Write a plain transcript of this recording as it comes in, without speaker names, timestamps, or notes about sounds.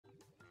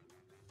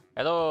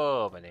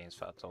Hello, my name's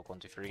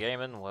FatTalk123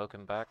 Gaming, and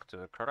welcome back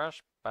to a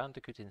Crash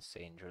Bandicoot N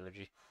Sane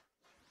Trilogy.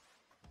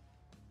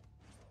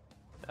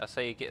 I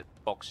say you get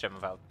box gem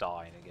without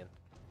dying again.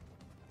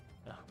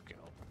 Oh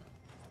god.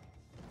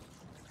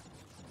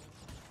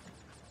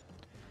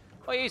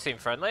 Well, you seem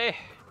friendly.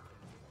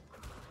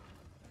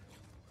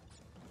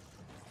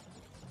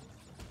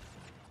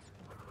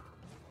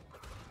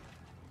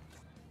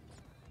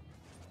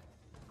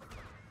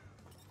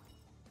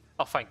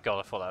 Oh, thank god,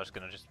 I thought that was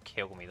gonna just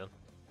kill me then.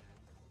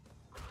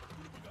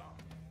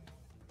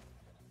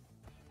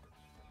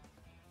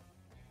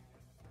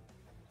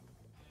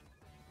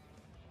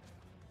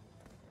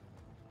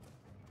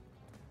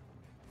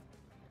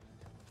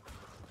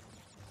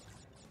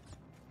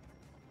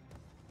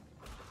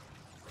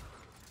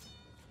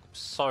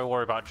 So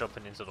worried about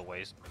jumping into the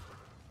waste.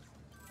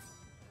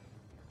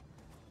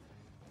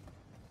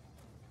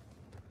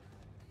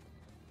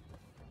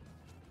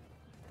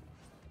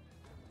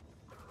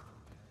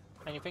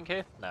 Anything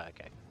here? No,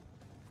 okay.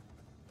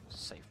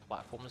 Safe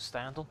platform to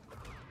stand on.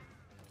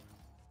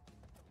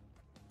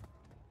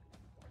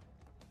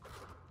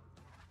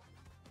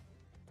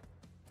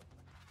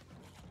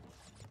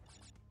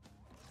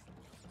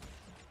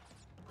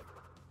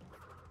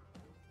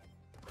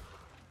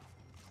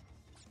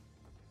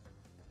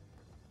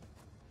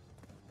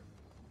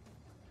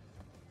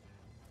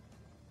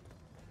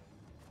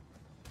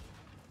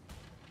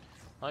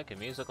 I like the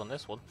music on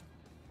this one.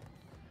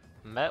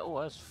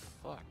 Metal as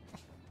fuck.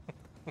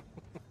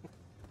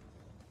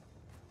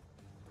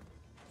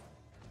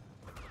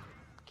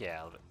 Get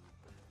out of it.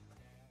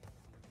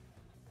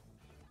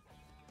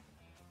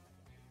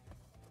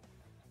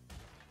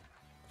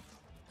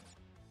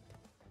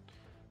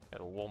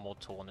 Got one more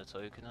Torna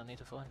token I need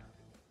to find.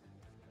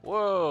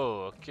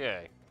 Whoa,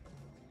 okay.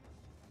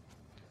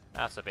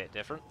 That's a bit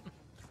different.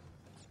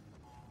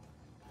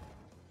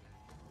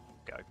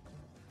 Go.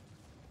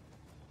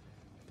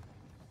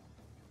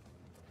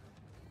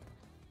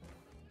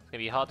 It's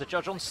gonna be hard to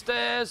judge on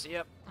stairs,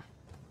 yep.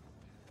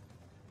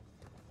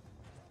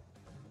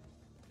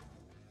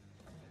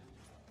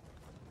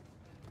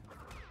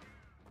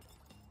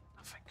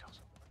 Oh, thank God.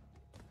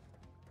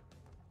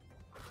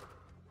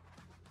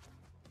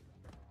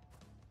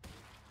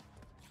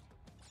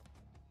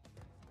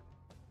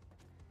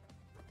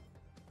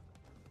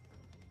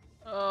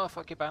 Oh,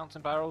 fuck your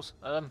bouncing barrels.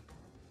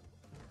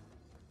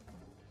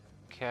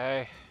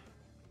 Okay.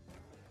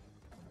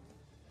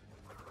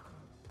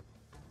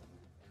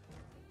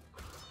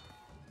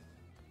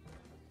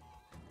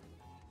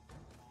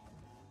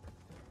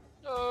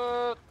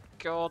 Oh,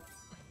 God.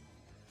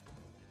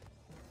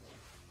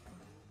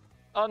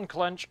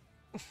 Unclench.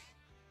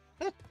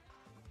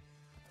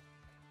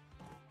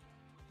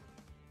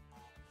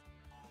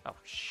 Oh,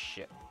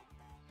 shit.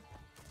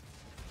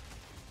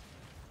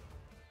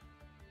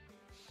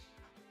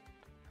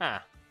 Huh.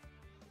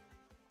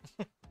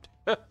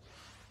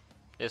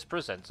 This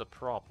presents a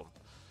problem.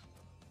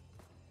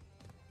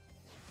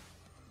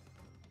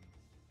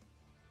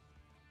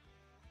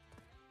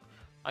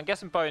 I'm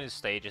guessing bonus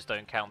stages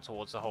don't count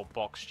towards the whole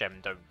box gem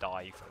don't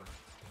die thing.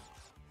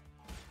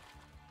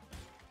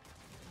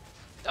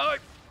 Oh!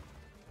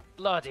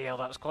 Bloody hell,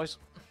 that was close.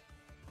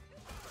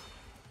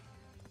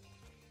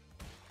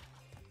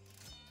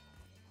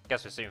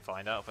 Guess we'll soon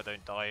find out if I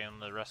don't die on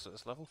the rest of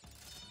this level.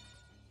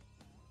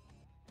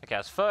 Okay,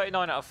 it's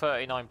 39 out of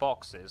 39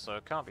 boxes, so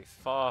it can't be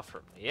far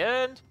from the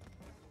end.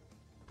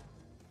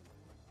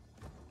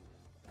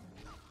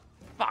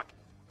 Fuck!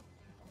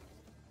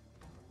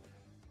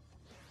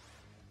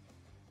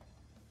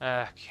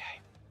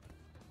 Okay.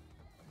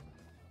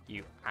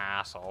 You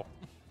asshole.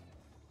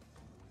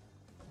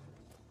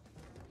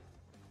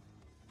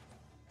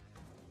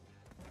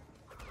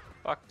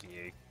 Fuck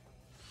you.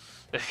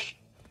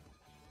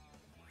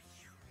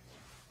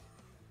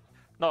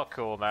 Not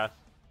cool, man.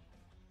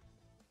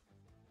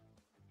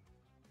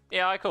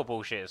 Yeah, I call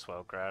bullshit as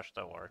well, Crash,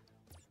 don't worry.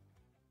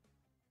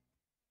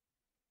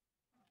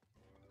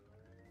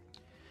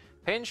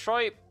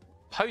 Pinstripe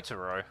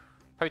Potaro.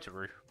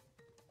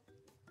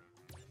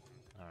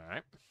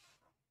 Alright.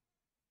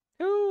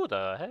 Who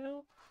the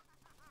hell?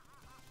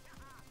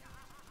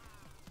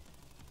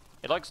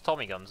 He likes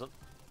Tommy guns.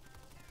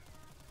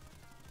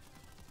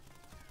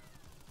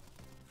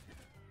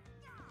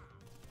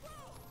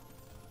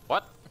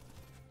 What?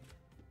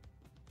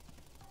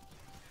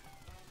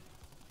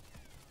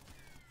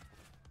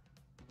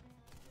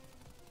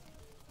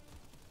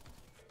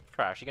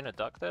 Crash, you gonna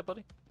duck there,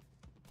 buddy?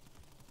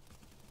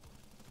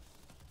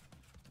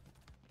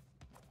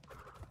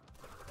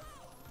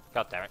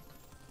 God damn it.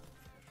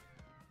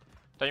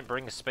 Don't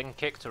bring a spin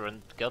kick to a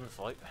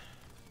gunfight.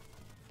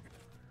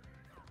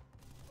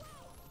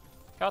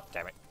 God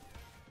damn it.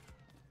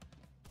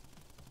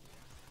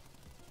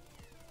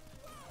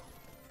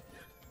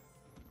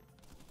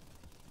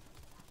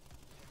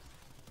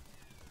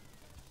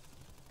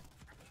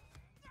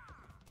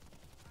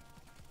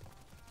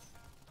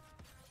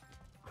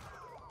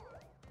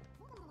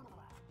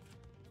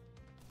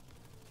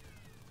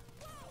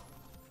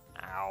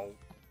 Ow.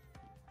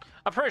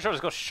 I'm pretty sure I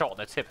just got shot in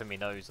the tip of my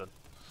nose then.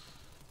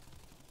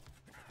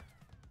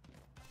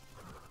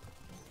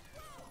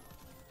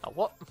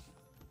 What?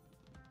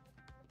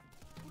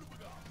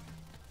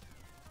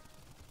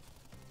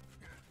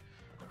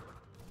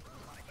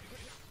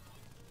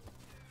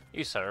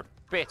 You sir are a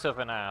bit of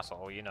an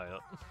asshole, you know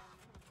that.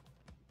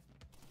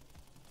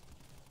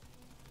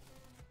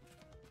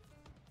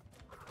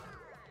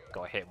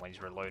 Gotta hit him when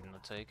he's reloading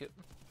to take it.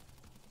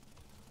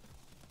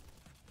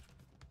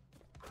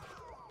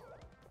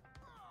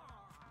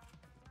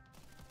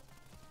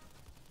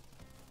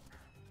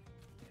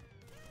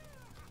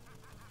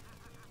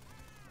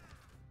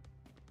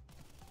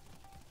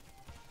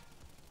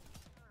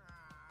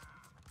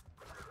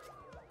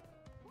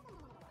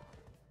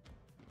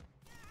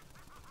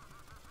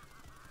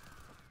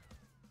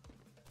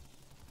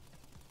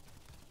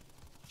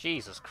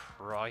 Jesus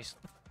Christ.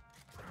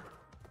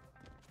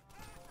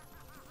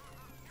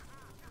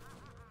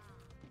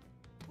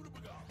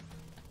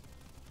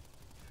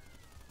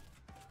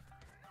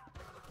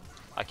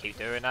 I keep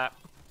doing that.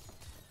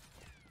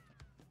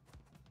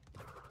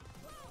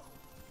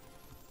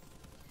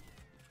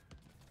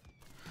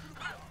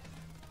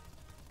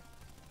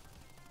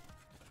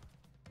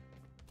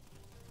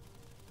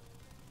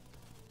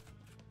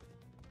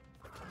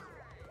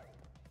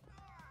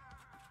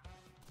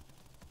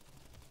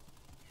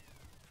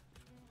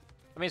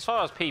 I mean, as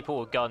far as people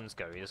with guns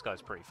go, this guy's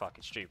pretty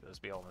fucking stupid, let's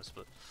be honest,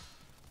 but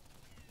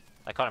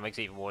that kind of makes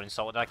it even more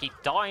insulting. I keep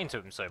dying to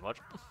him so much.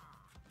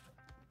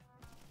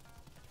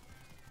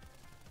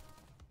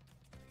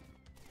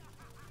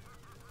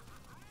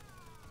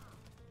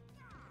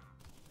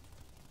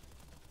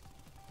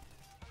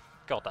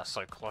 God, that's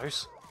so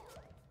close.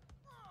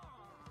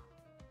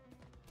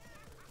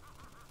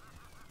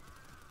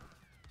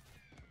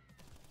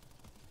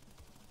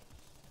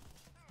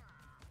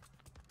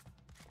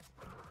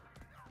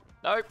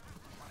 Nope.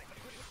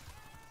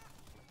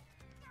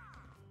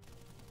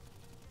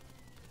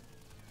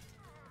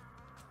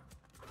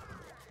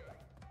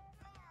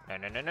 No,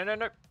 no, no, no, no,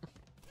 no.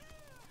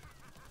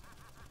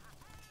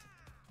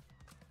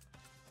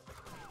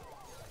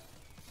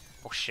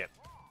 Oh, shit.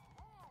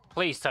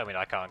 Please tell me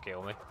that can't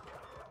kill me.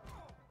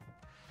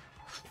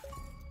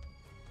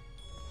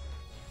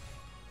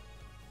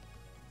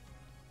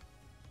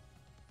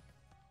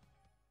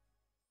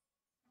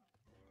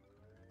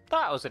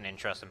 That was an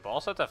interesting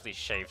boss. I definitely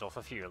shaved off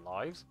a few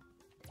lives.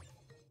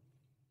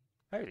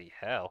 Holy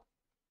hell.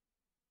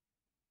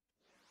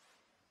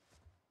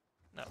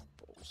 No,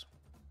 balls.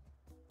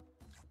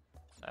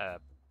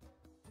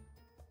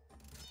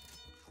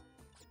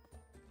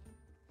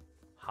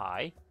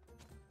 Hi.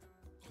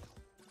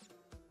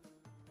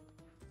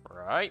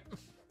 Right.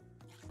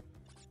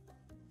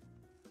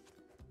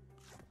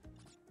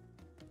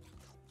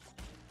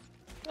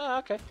 Oh,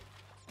 okay.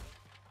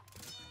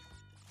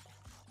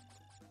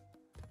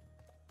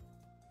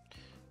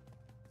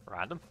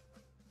 Random.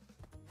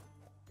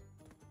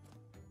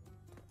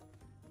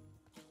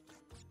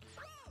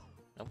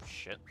 Oh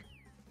shit.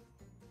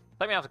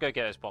 Let me have to go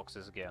get those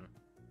boxes again.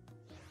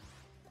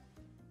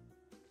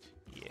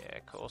 Yeah,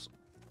 of course.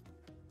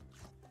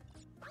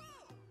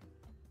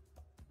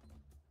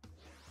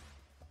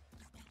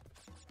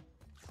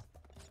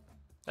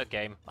 That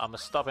game, I'm a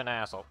stubborn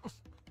asshole.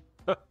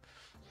 I'm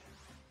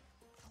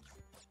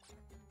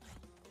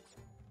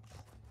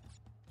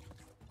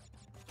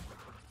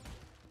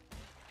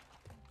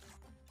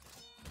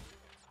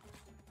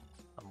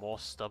more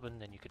stubborn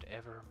than you could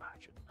ever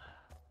imagine.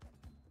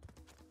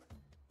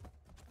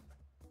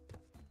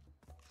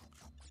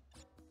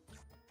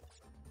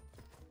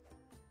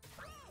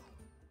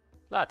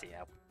 Bloody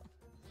hell.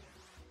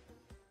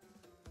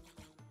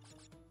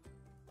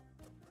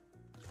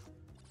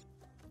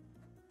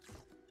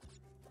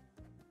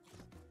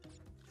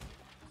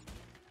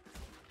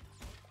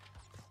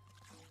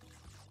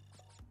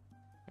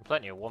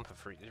 Plenty of Wumpa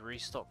Fruit to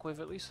restock with,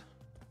 at least.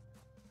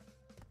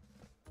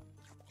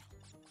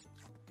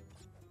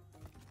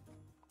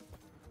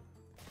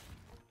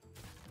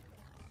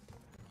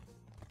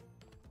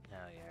 Oh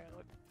yeah,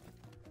 look.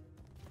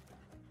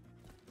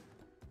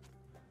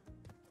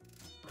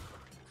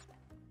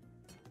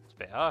 It's a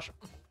bit harsh.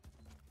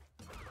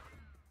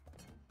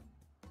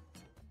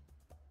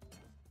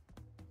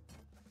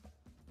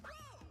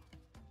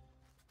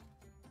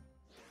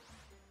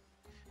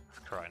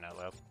 For crying out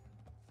loud.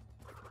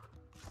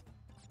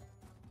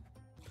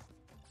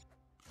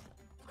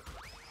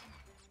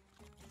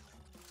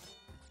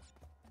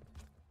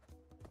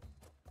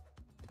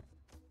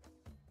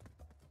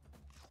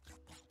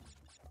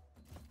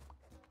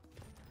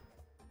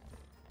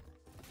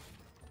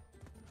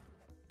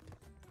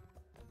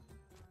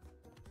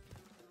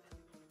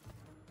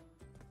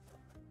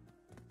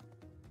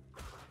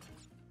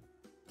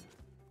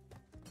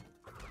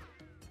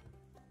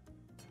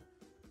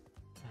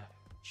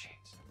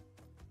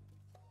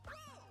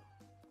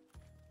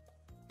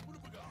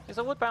 Yes,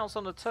 I would bounce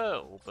on the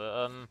turtle,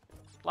 but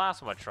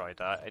last time I tried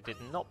that, it did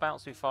not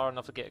bounce me far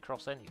enough to get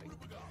across anything.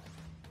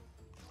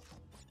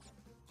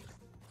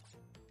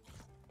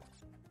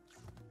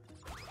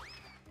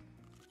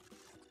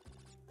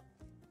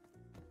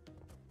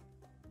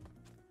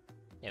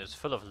 Yeah, it was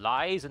full of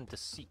lies and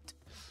deceit.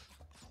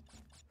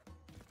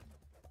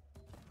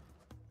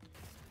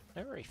 I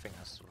don't really think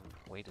that's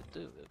the way to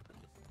do it, but...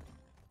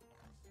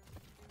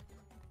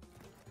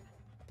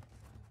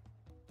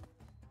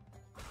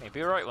 It'd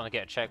be alright when I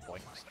get a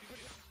checkpoint.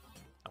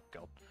 Oh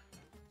god.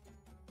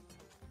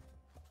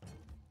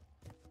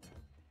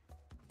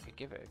 Could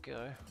give it a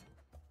go.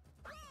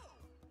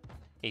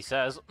 He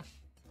says.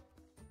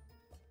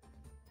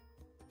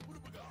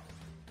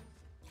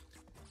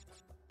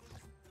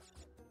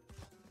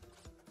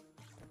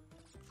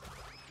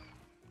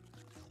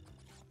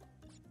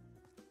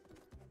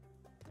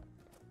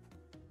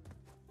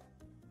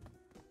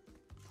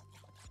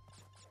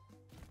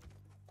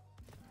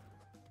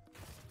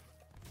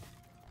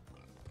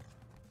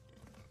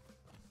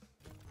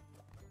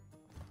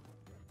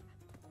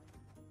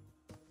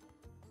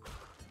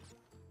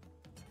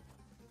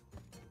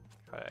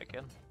 Try it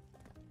again.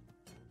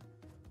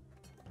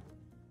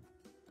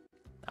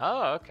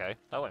 Oh, okay.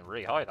 That went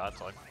really high that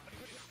time.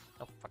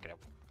 Oh, fucking hell.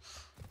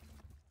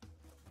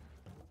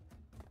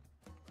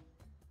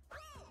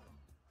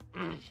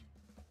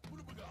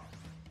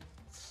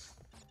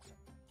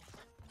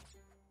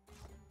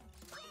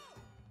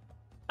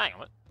 Hang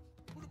on.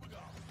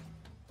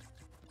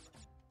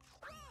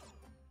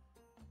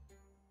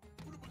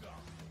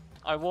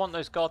 I want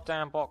those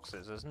goddamn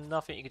boxes. There's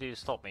nothing you can do to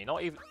stop me.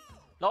 Not even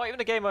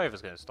the game over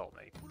is going to stop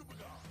me.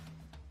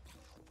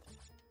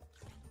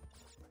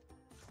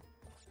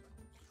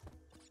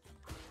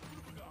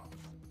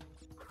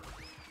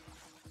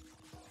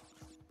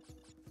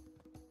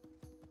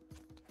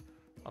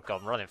 Oh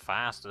god, I'm running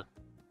faster.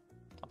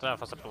 I don't know if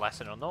that's a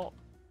blessing or not.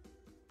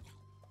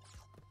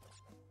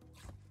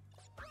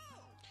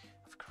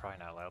 For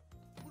crying out loud.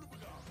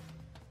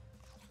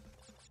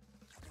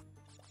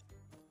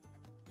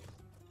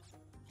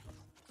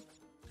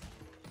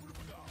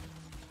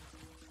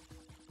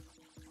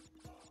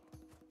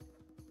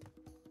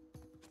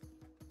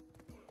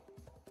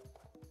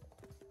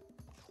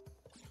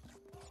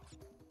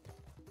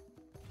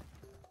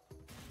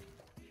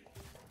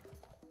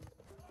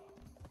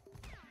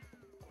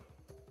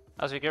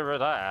 As we get rid of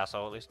that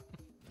asshole, at least.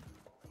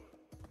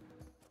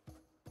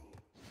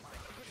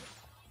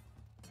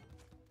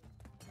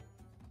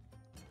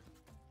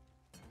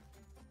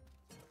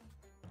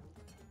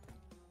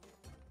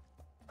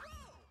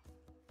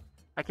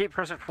 I keep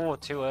pressing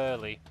forward too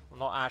early. I'm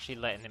not actually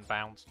letting him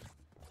bounce.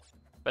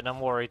 But I'm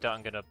worried that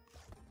I'm gonna,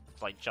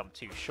 like, jump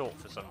too short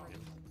for some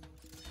reason.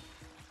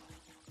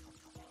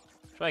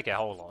 Which make a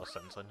whole lot of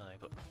sense, I know,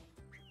 but...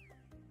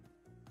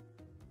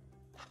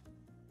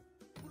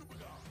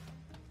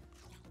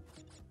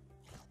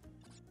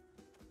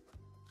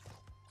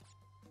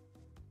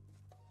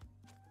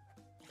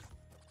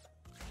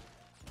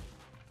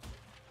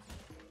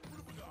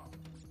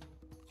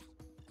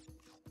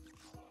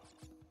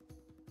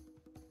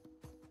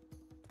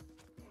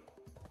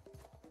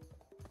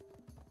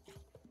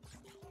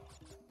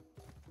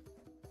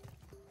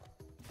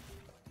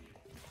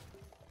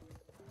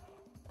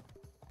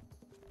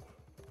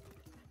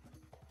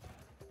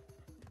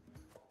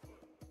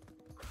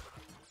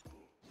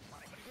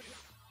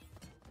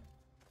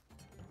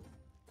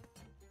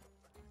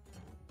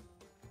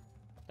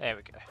 There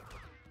we go.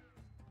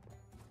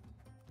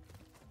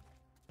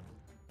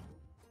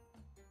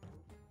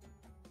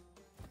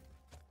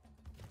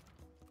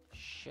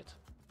 Shit.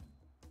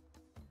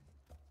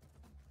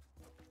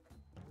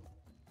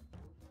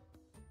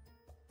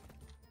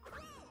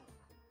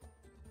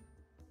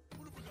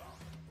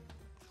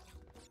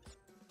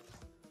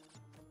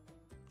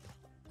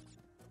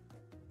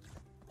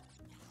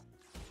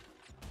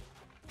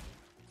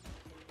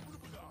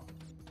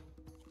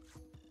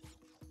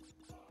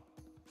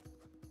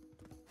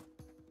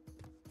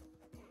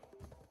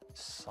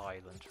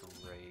 Silent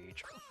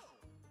rage.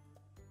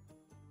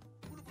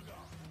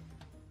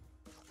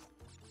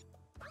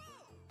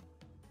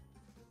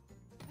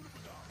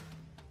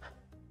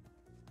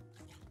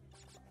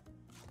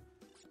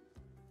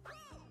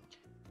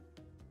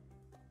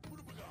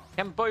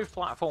 Can both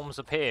platforms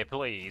appear,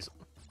 please?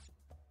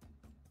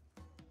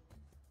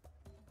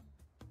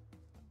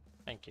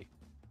 Thank you.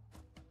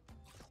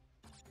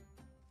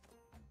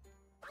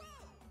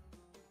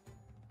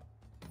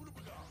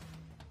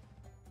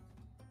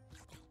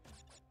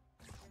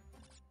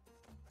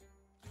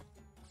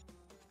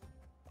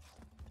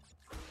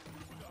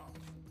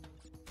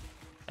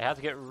 They had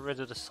to get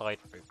rid of the side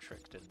room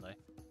trick, didn't they?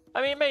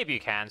 I mean, maybe you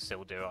can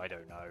still do it, I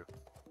don't know.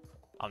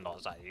 I'm not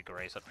exactly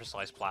great at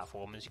precise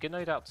platformers, you can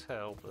no doubt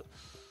tell, but...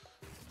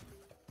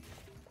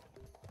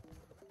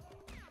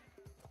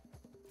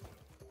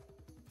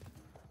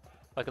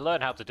 If I could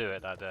learn how to do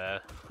it,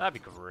 that'd be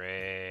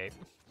great.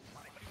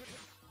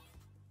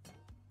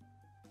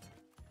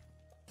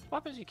 What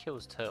happens if you kill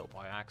his turtle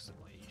by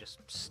accident? Are you just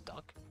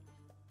stuck?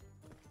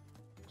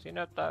 So you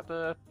know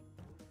that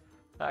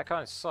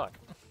kind of suck.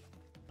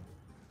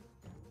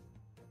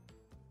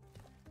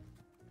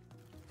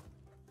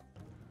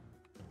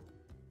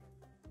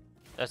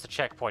 There's the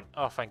checkpoint.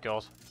 Oh, thank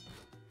God.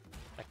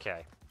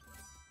 Okay.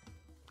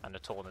 And the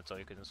tournament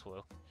token as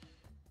well.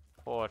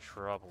 Four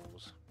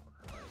troubles.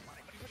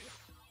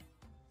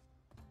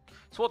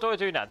 So So what do I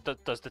do now?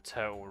 Does the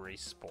turtle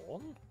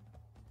respawn?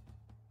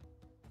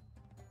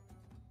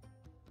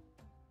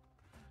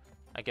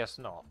 I guess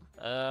not.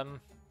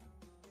 Pardon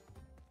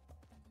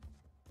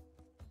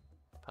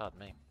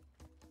me.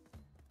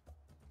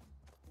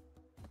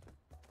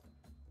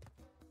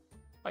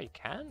 Oh, you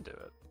can do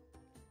it.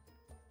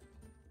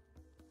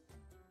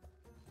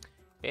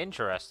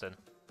 Interesting.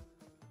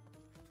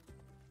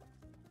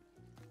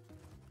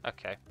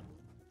 Okay.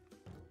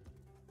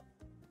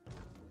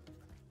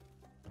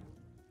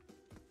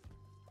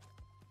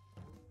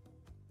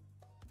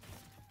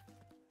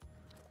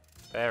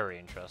 Very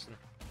interesting.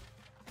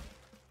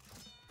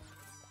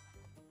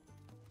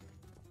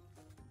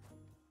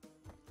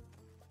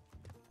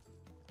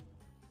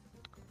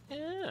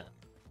 Yeah.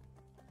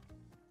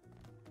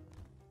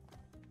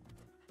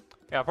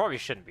 Yeah, I probably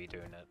shouldn't be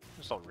doing it.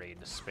 It's not really in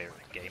the spirit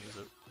of the game, is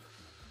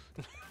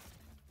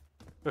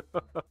it?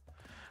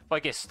 If I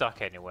get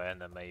stuck anywhere,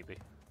 then maybe.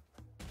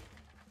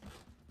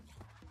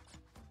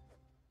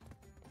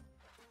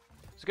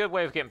 It's a good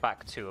way of getting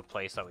back to a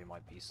place that we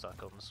might be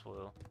stuck on as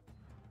well.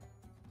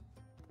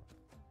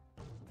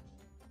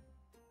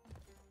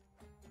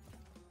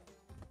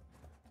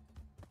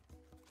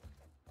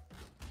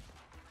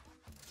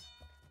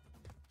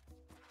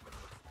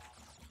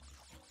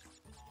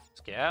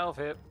 Let's get out of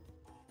here.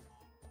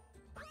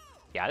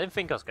 Yeah, I didn't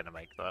think I was going to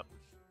make that.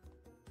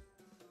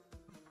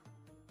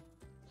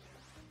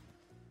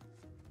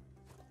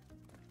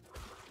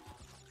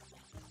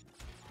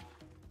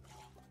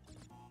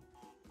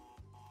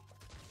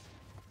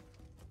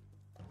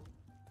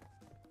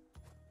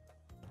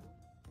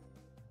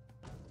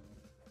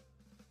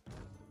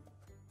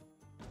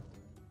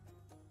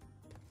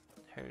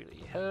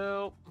 Holy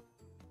hell.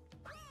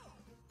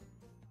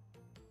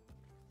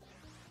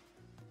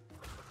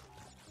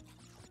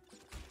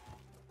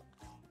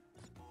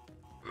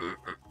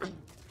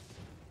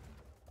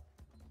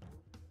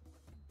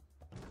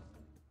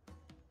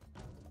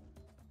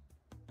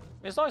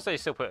 It's nice they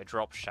still put a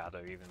drop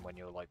shadow even when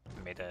you're like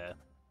mid-air.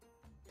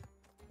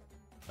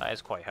 That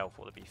is quite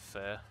helpful, to be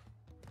fair.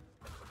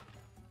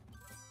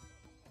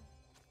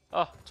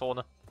 Oh,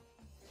 Torna.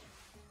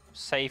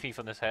 Save me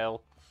from this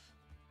hell.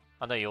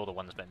 I know you're the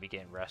one that's meant to be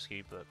getting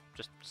rescued, but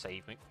just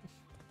save me.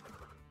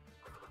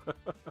 I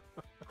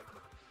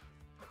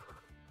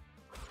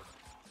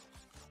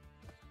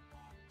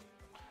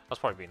was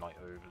probably being like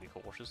overly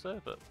cautious there,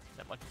 but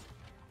never mind.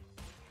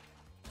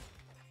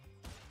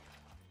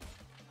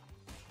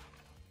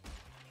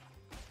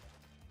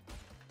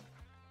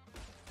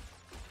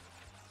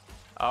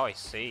 Oh, I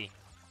see.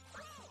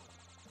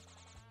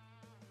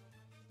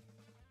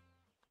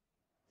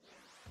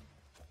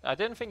 I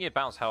didn't think you'd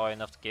bounce high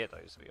enough to get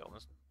those, to be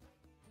honest.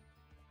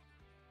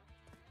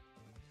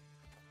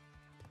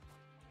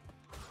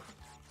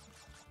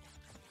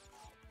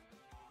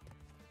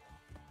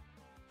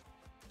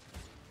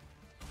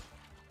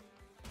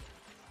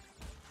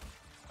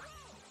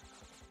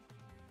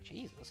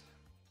 Jesus.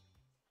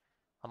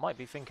 I might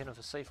be thinking of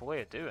a safer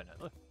way of doing it,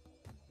 though.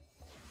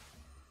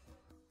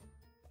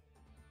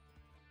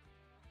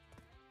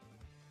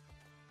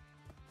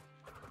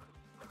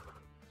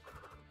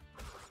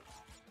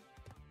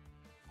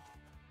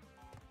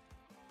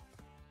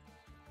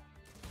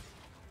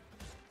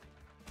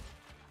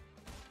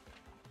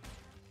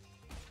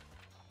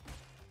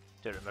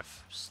 Do it in a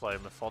slow,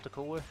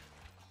 methodical way.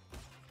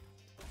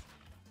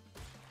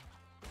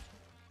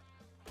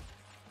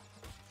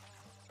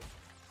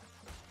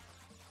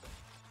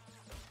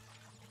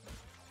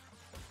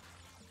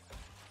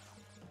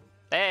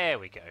 There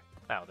we go.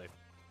 That'll do.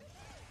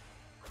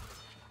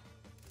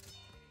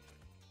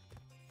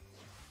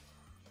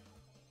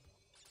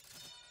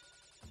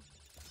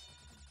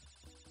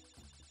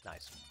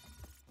 Nice.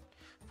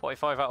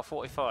 45 out of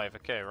 45.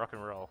 Okay, rock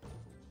and roll.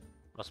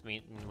 Must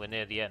mean we're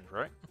near the end,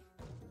 right?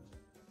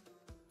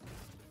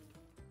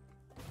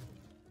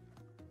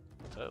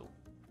 Oh.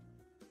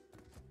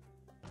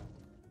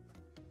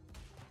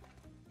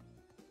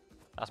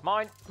 That's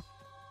mine.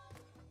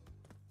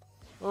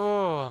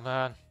 Oh,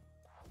 man.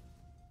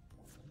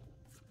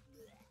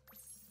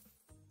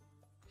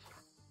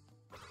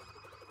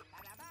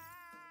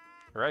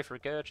 Hooray for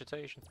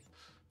regurgitation.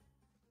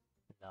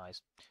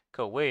 Nice.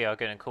 Cool, we are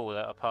going to call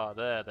that a part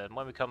there then.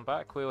 When we come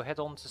back, we'll head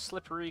on to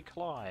Slippery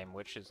Climb,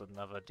 which is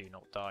another Do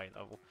Not Die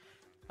level.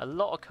 A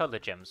lot of colour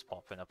gems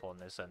popping up on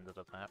this end of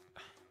the map.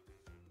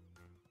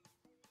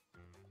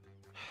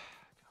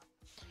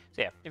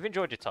 So yeah, if you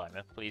enjoyed your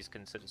timer, please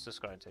consider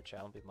subscribing to the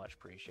channel, it'd be much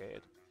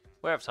appreciated.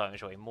 Wherever time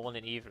enjoy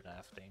morning, evening,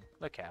 afternoon,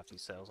 look after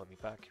yourselves, I'll be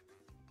back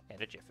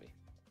in a jiffy.